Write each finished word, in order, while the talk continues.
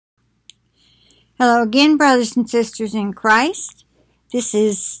Hello again, brothers and sisters in Christ. This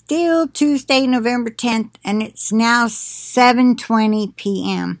is still Tuesday, November 10th, and it's now 7:20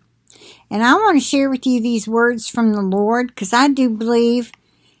 p.m. And I want to share with you these words from the Lord because I do believe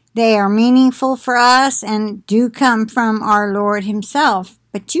they are meaningful for us and do come from our Lord Himself.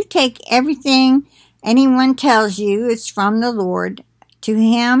 But you take everything anyone tells you it's from the Lord to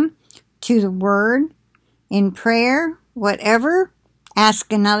Him, to the Word, in prayer, whatever.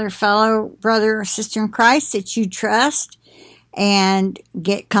 Ask another fellow brother or sister in Christ that you trust and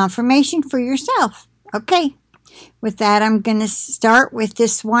get confirmation for yourself. Okay, with that, I'm going to start with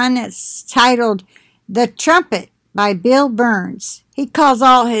this one. It's titled The Trumpet by Bill Burns. He calls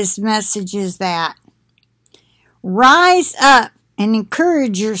all his messages that. Rise up and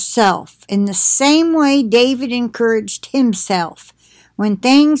encourage yourself in the same way David encouraged himself when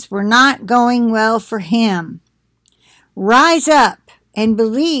things were not going well for him. Rise up and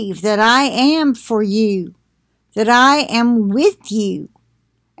believe that I am for you, that I am with you,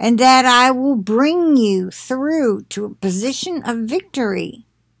 and that I will bring you through to a position of victory.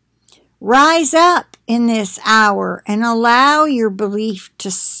 Rise up in this hour and allow your belief to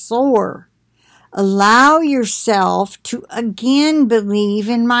soar. Allow yourself to again believe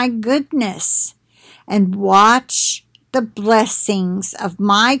in my goodness and watch the blessings of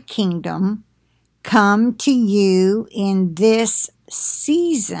my kingdom come to you in this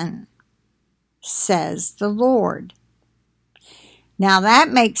season, says the Lord. Now that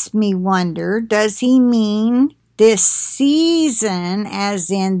makes me wonder, does he mean this season as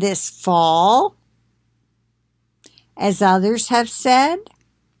in this fall, as others have said?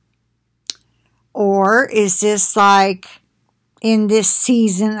 Or is this like in this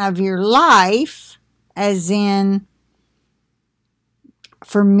season of your life, as in,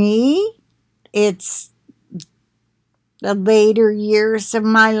 for me, it's the later years of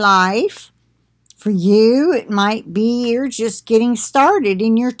my life. For you, it might be you're just getting started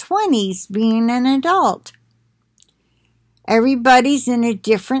in your 20s being an adult. Everybody's in a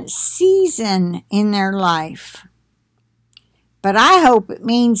different season in their life. But I hope it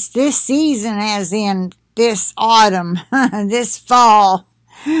means this season as in this autumn, this fall.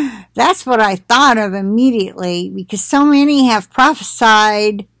 That's what I thought of immediately because so many have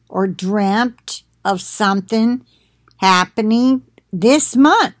prophesied or dreamt of something happening this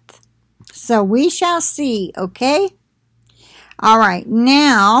month. So we shall see, okay? All right,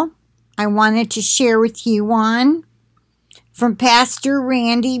 now I wanted to share with you one from Pastor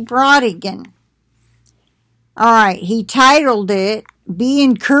Randy Brodhagen. All right, he titled it, Be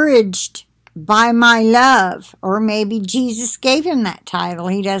Encouraged by My Love, or maybe Jesus gave him that title.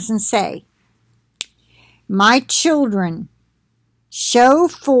 He doesn't say. My children, show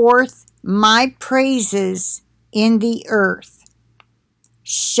forth my praises in the earth.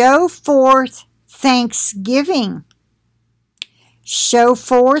 Show forth thanksgiving. Show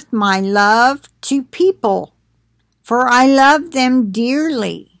forth my love to people, for I love them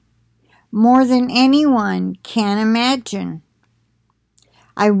dearly, more than anyone can imagine.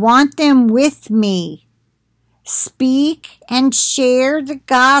 I want them with me. Speak and share the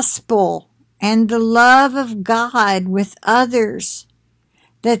gospel and the love of God with others,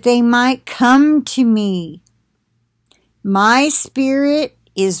 that they might come to me. My Spirit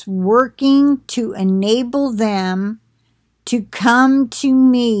is working to enable them to come to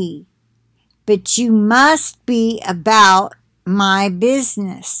me, but you must be about my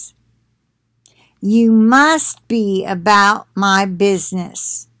business. You must be about my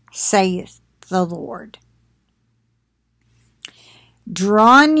business, saith the Lord.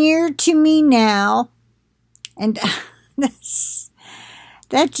 Draw near to me now, and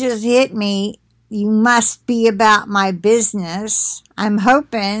that just hit me. You must be about my business. I'm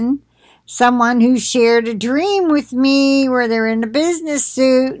hoping someone who shared a dream with me where they're in a business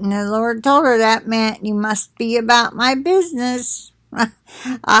suit and the Lord told her that meant you must be about my business.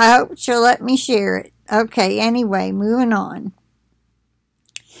 I hope she'll let me share it. Okay, anyway, moving on.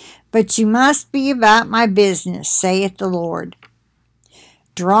 But you must be about my business, saith the Lord.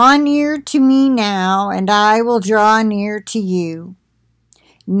 Draw near to me now, and I will draw near to you.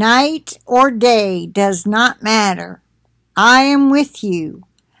 Night or day does not matter. I am with you.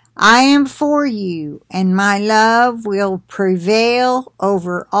 I am for you, and my love will prevail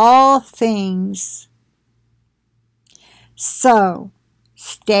over all things. So,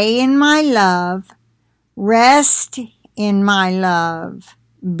 stay in my love, rest in my love,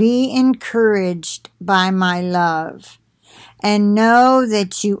 be encouraged by my love, and know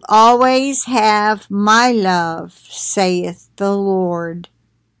that you always have my love, saith the Lord.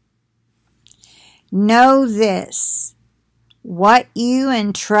 Know this, what you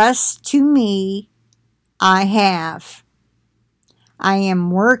entrust to me I have. I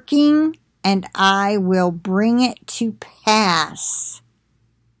am working, and I will bring it to pass.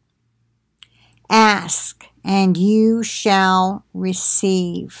 Ask, and you shall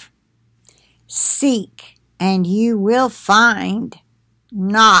receive. Seek, and you will find.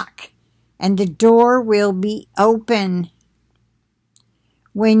 Knock, and the door will be open.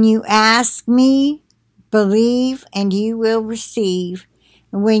 When you ask me, believe, and you will receive.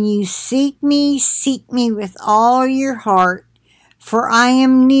 And when you seek me with all your heart, for I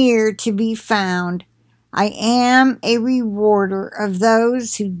am near to be found. I am a rewarder of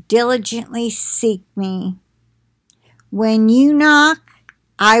those who diligently seek me. When you knock,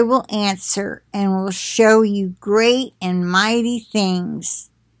 I will answer and will show you great and mighty things,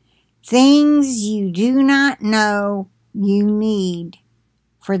 things you do not know you need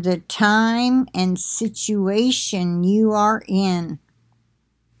for the time and situation you are in.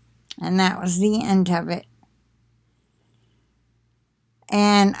 And that was the end of it.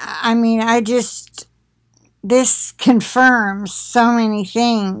 And I mean, this confirms so many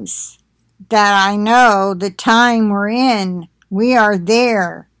things that I know the time we're in. We are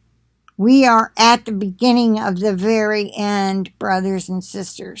there. We are at the beginning of the very end, brothers and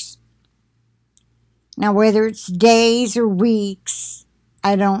sisters. Now, whether it's days or weeks,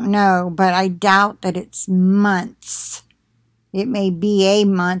 I don't know, but I doubt that it's months. It may be a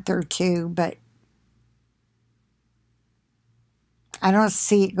month or two, but I don't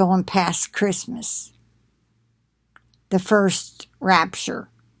see it going past Christmas, the first rapture,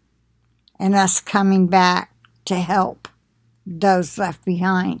 and us coming back to help those left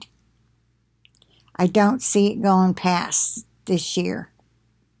behind. I don't see it going past this year.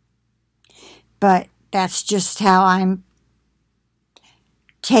 But that's just how I'm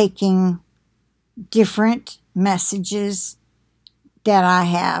taking different messages that I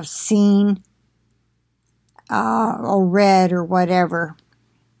have seen or read or whatever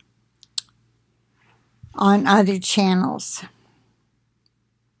on other channels.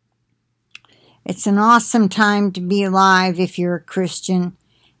 It's an awesome time to be alive if you're a Christian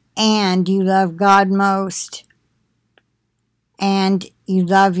and you love God most and you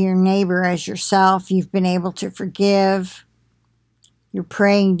love your neighbor as yourself. You've been able to forgive. You're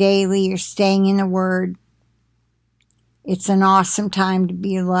praying daily. You're staying in the Word. It's an awesome time to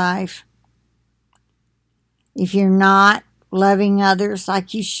be alive. If you're not loving others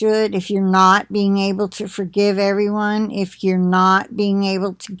like you should, if you're not being able to forgive everyone, if you're not being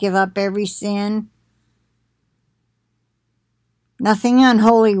able to give up every sin, nothing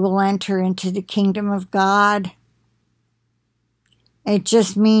unholy will enter into the kingdom of God. It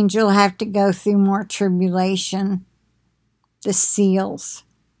just means you'll have to go through more tribulation. The seals.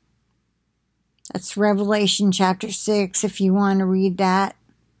 That's Revelation chapter 6 if you want to read that.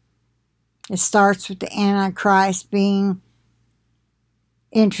 It starts with the Antichrist being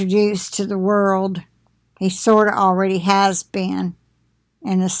introduced to the world. He sort of already has been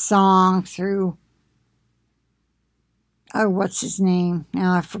in a song through, oh, what's his name?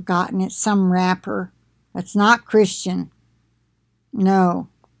 Now I've forgotten. It's some rapper. That's not Christian. No.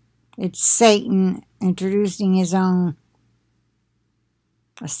 It's Satan introducing his own,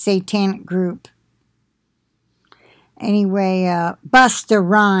 a satanic group. Anyway, Busta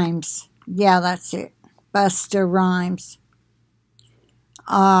Rhymes. Yeah, that's it. Busta Rhymes.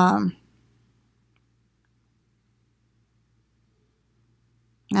 Now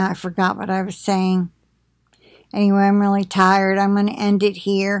I forgot what I was saying. Anyway, I'm really tired. I'm going to end it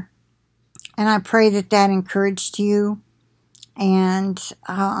here. And I pray that that encouraged you. And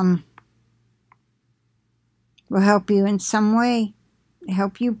will help you in some way.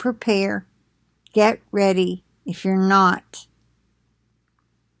 Help you prepare. Get ready if you're not.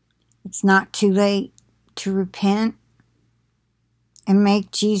 It's not too late to repent and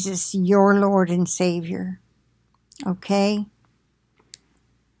make Jesus your Lord and Savior. Okay?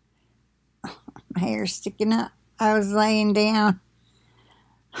 My hair's sticking up. I was laying down.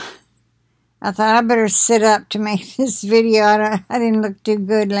 I thought I better sit up to make this video. I didn't look too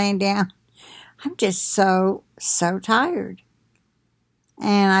good laying down. I'm just so tired.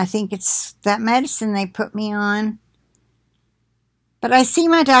 And I think it's that medicine they put me on. But I see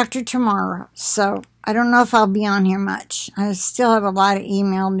my doctor tomorrow, so I don't know if I'll be on here much. I still have a lot of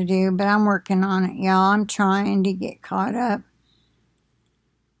email to do, but I'm working on it, y'all. I'm trying to get caught up.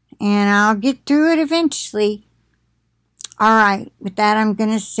 And I'll get through it eventually. All right, with that, I'm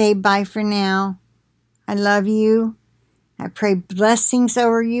going to say bye for now. I love you. I pray blessings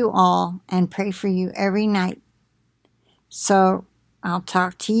over you all and pray for you every night. So I'll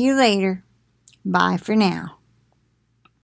talk to you later. Bye for now.